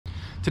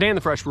Today in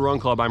the Fresh Brew Run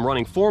Club, I'm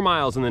running 4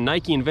 miles in the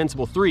Nike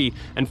Invincible 3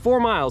 and 4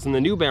 miles in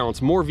the New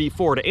Balance More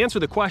V4 to answer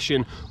the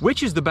question,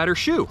 which is the better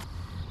shoe?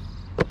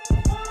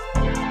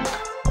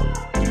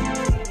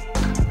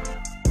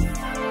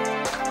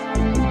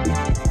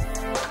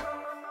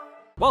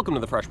 Welcome to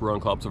the Fresh Brew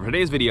Run Club. So for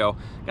today's video,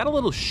 got a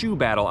little shoe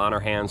battle on our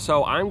hands.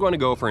 So I'm going to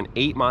go for an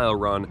 8-mile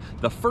run.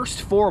 The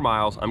first 4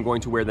 miles, I'm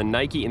going to wear the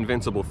Nike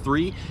Invincible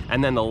 3,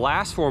 and then the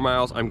last 4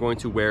 miles, I'm going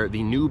to wear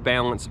the New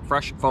Balance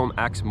Fresh Foam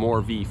X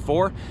More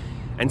V4,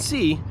 and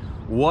see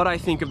what I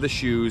think of the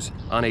shoes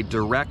on a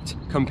direct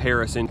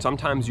comparison.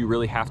 Sometimes you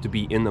really have to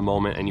be in the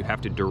moment and you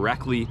have to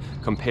directly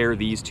compare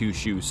these two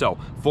shoes. So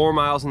 4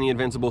 miles in the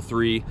Invincible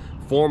 3,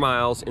 4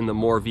 miles in the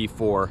More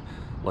V4.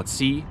 Let's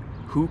see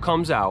who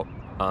comes out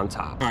on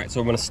top. All right,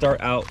 so I'm gonna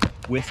start out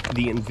with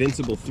the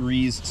Invincible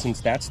 3s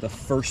since that's the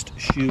first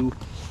shoe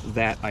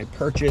that I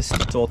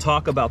purchased. So I'll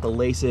talk about the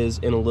laces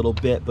in a little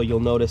bit, but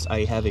you'll notice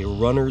I have a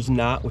runner's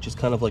knot, which is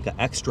kind of like an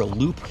extra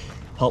loop.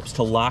 Helps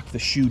to lock the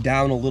shoe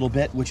down a little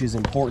bit, which is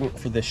important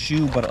for this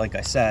shoe, but like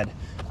I said,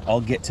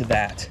 I'll get to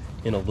that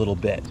in a little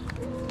bit.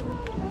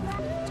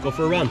 Let's go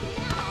for a run.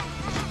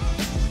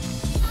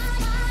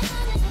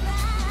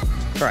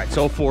 All right,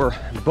 so for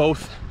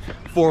both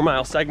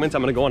 4-mile segments,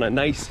 I'm gonna go on a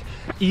nice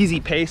easy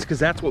pace because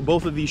that's what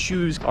both of these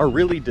shoes are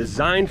really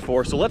designed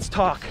for. So let's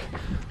talk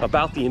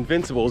about the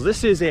Invincibles.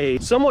 This is a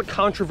somewhat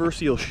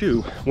controversial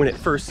shoe. When it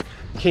first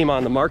came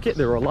on the market,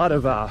 there were a lot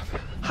of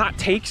hot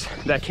takes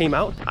that came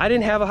out. I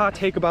didn't have a hot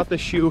take about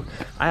this shoe.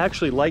 I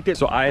actually liked it,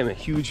 so I am a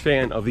huge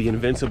fan of the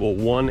Invincible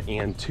 1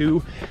 and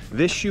 2.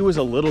 This shoe is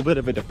a little bit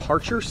of a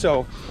departure,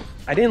 so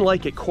I didn't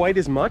like it quite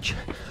as much,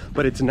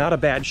 but it's not a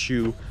bad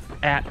shoe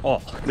at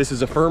all. This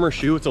is a firmer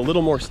shoe, it's a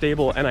little more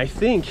stable, and I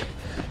think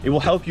it will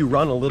help you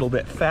run a little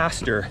bit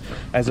faster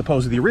as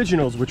opposed to the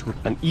originals, which were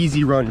an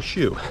easy run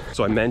shoe.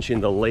 So I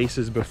mentioned the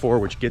laces before,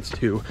 which gets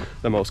to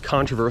the most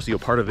controversial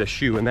part of this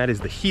shoe, and that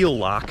is the heel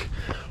lock,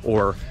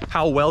 or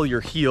how well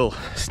your heel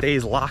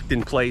stays locked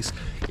in place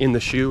in the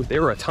shoe.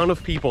 There were a ton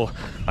of people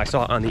I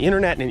saw on the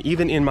internet and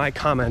even in my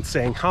comments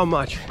saying how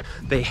much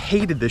they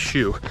hated the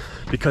shoe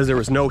because there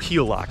was no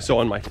heel lock. So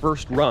on my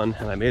first run,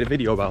 and I made a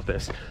video about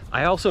this,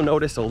 I also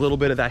noticed a little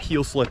bit of that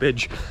heel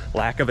slippage,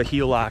 lack of a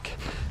heel lock,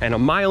 and a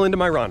mile into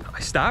my run, I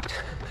stopped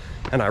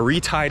and I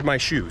retied my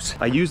shoes.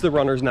 I used the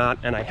runner's knot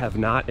and I have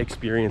not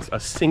experienced a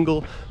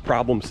single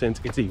problem since.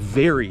 It's a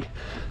very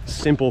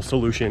simple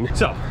solution.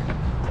 So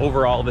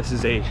overall, this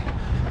is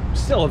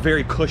still a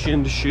very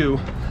cushioned shoe,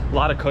 a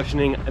lot of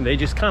cushioning, and they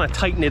just kind of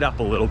tighten it up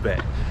a little bit,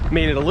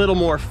 made it a little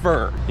more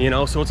firm, you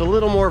know, so it's a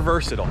little more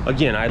versatile.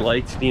 Again, I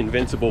liked the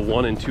Invincible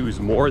 1 and 2s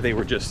more. They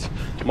were just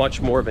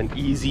much more of an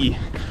easy,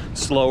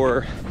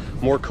 slower,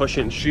 more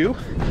cushioned shoe,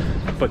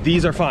 but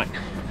these are fine.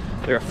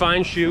 They're a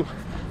fine shoe.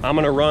 I'm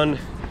gonna run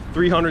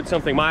 300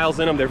 something miles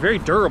in them. They're very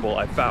durable,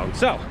 I've found.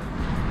 So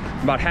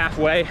about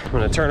halfway, I'm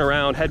gonna turn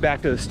around, head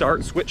back to the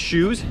start, switch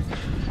shoes,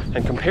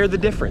 and compare the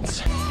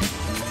difference.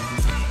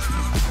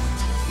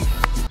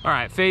 All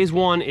right, phase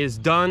 1 is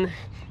done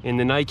in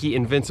the Nike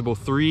Invincible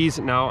 3s.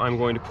 Now I'm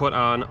going to put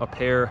on a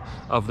pair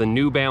of the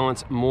New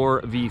Balance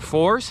More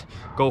V4s,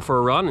 go for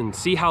a run and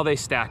see how they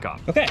stack up.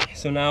 Okay,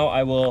 so now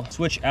I will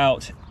switch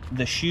out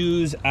the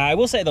shoes. I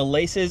will say the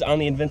laces on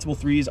the Invincible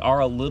 3s are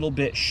a little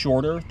bit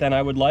shorter than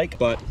I would like,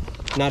 but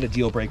not a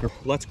deal breaker.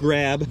 Let's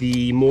grab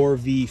the More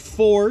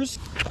V4s.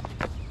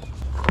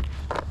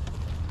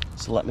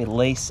 So let me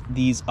lace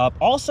these up.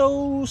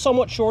 Also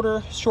somewhat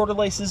shorter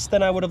laces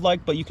than I would have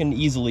liked, but you can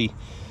easily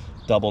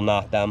double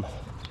knot them,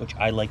 which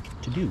I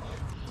like to do.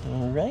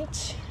 All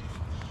right,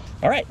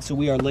 so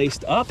we are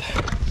laced up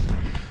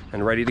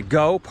and ready to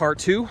go. Part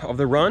 2 of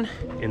the run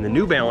in the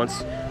New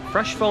Balance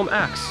Fresh Foam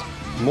X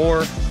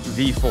More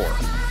V4.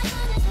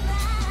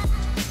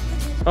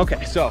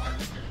 Okay, so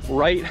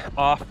right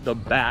off the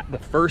bat, the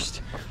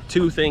first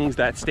 2 things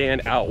that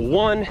stand out.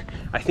 1,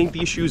 I think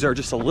these shoes are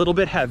just a little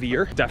bit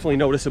heavier, definitely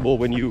noticeable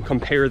when you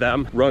compare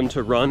them run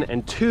to run.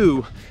 And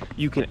 2,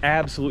 you can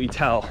absolutely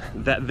tell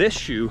that this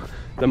shoe,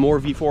 the More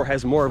V4,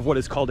 has more of what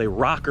is called a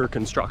rocker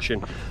construction,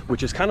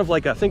 which is kind of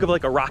like think of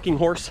like a rocking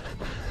horse.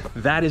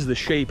 That is the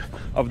shape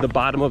of the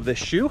bottom of this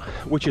shoe,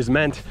 which is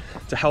meant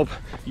to help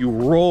you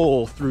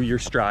roll through your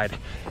stride,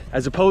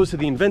 as opposed to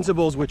the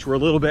Invincibles, which were a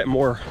little bit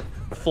more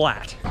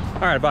flat.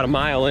 All right, about a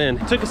mile in.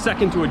 It took a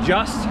second to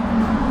adjust,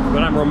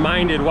 but I'm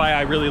reminded why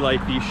I really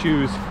like these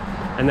shoes,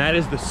 and that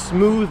is the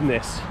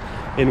smoothness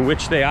in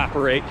which they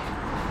operate.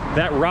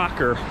 That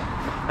rocker,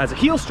 as a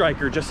heel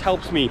striker, just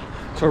helps me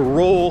to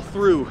roll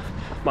through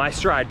my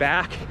stride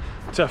back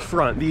to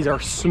front. These are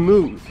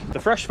smooth. The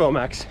Fresh Foam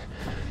X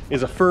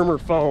is a firmer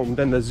foam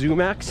than the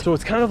Zoom X, so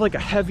it's kind of like a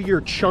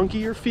heavier,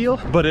 chunkier feel,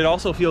 but it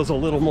also feels a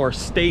little more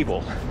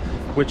stable,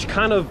 which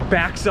kind of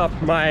backs up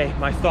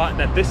my thought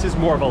that this is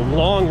more of a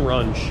long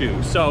run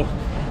shoe. So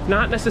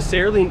not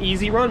necessarily an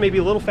easy run, maybe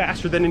a little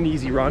faster than an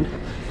easy run.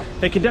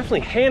 They can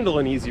definitely handle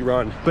an easy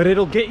run, but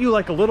it'll get you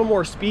like a little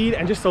more speed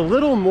and just a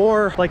little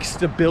more like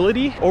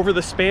stability over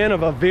the span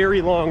of a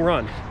very long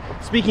run.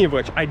 Speaking of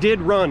which, I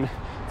did run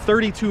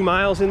 32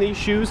 miles in these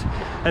shoes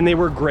and they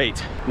were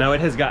great. Now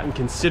it has gotten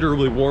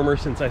considerably warmer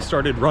since I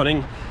started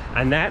running,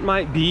 and that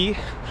might be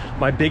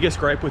my biggest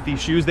gripe with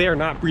these shoes. They are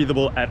not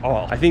breathable at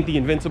all. I think the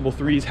Invincible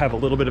 3s have a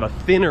little bit of a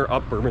thinner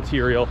upper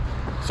material,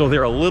 so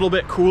they're a little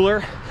bit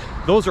cooler.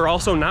 Those are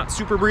also not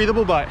super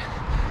breathable, but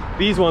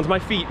these ones, my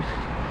feet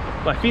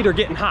are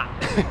getting hot.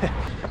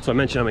 So I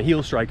mentioned I'm a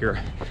heel striker,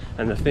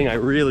 and the thing I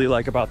really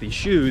like about these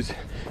shoes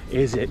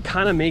is it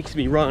kind of makes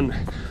me run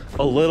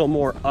a little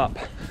more up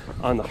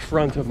on the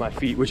front of my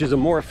feet, which is a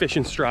more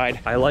efficient stride.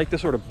 I like the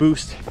sort of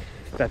boost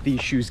that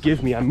these shoes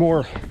give me. I'm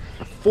more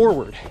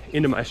forward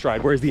into my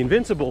stride, whereas the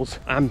Invincibles,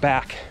 I'm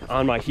back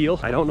on my heel.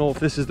 I don't know if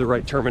this is the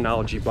right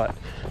terminology, but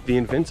the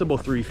Invincible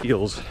 3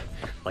 feels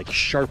like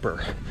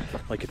sharper,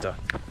 like it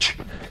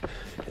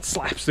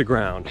slaps the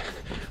ground.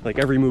 Like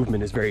every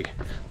movement is very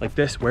like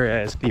this,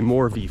 whereas the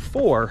More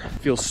V4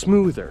 feels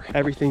smoother.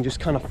 Everything just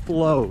kind of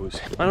flows.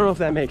 I don't know if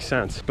that makes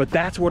sense, but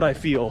that's what I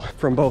feel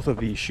from both of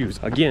these shoes.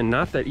 Again,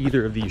 not that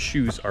either of these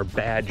shoes are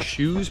bad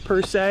shoes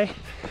per se,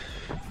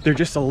 they're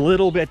just a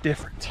little bit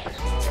different.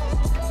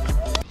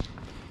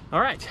 All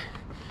right,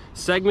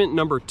 segment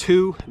number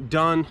 2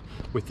 done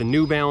with the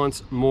New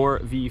Balance More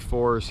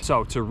V4s.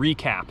 So to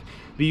recap,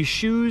 these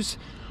shoes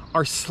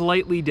are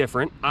slightly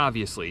different,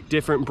 obviously.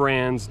 Different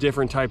brands,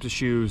 different types of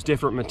shoes,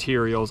 different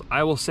materials.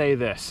 I will say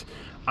this,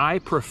 I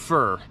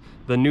prefer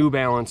the New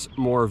Balance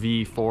More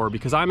V4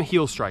 because I'm a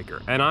heel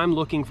striker and I'm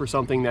looking for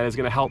something that is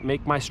gonna help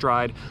make my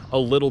stride a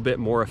little bit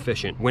more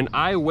efficient. When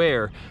I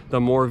wear the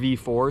More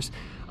V4s,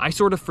 I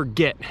sort of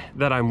forget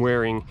that I'm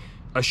wearing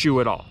a shoe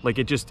at all. Like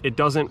it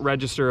doesn't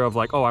register of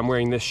like, oh, I'm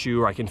wearing this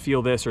shoe, or I can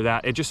feel this or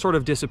that. It just sort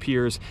of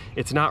disappears.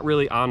 It's not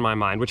really on my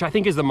mind, which I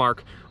think is the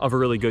mark of a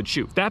really good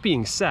shoe. That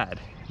being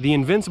said, the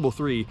Invincible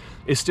 3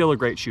 is still a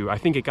great shoe. I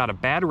think it got a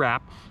bad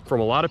rap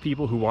from a lot of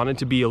people who wanted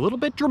to be a little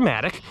bit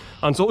dramatic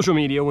on social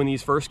media when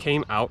these first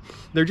came out.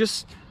 They're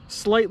just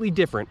slightly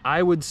different.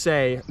 I would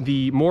say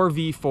the More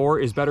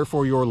V4 is better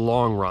for your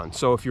long run.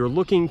 So if you're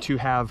looking to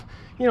have,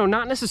 you know,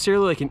 not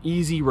necessarily like an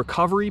easy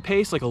recovery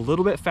pace, like a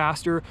little bit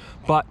faster,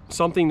 but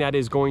something that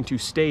is going to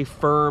stay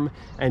firm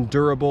and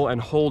durable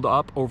and hold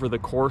up over the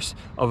course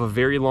of a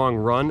very long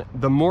run,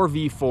 the More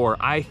V4,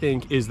 I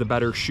think, is the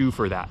better shoe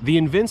for that. The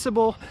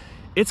Invincible,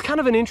 it's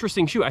kind of an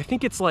interesting shoe. I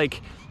think it's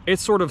like, it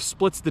sort of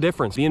splits the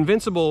difference. The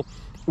Invincible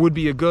would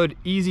be a good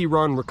easy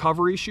run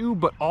recovery shoe,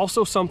 but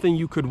also something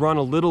you could run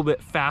a little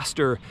bit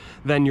faster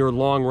than your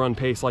long run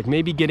pace, like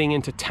maybe getting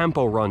into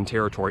tempo run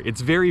territory.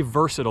 It's very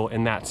versatile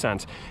in that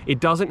sense. It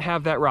doesn't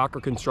have that rocker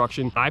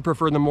construction. I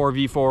prefer the More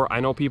V4. I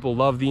know people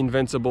love the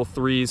Invincible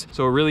 3s,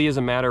 so it really is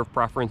a matter of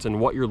preference and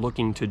what you're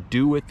looking to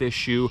do with this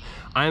shoe.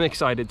 I'm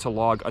excited to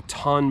log a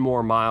ton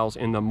more miles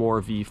in the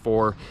More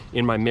V4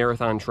 in my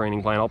marathon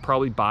training plan. I'll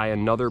probably buy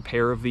another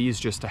pair of these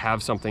just to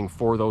have something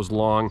for those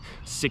long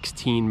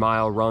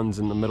 16-mile runs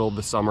in the middle of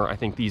the summer. I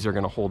think these are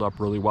going to hold up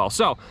really well.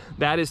 So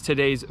that is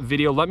today's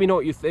video. Let me know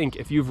what you think.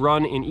 If you've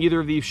run in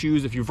either of these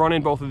shoes, if you've run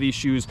in both of these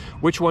shoes,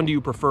 which one do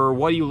you prefer?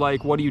 What do you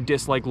like? What do you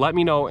dislike? Let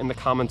me know in the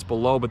comments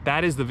below. But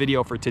that is the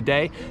video for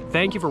today.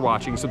 Thank you for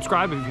watching.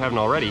 Subscribe if you haven't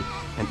already,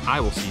 and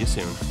I will see you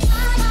soon.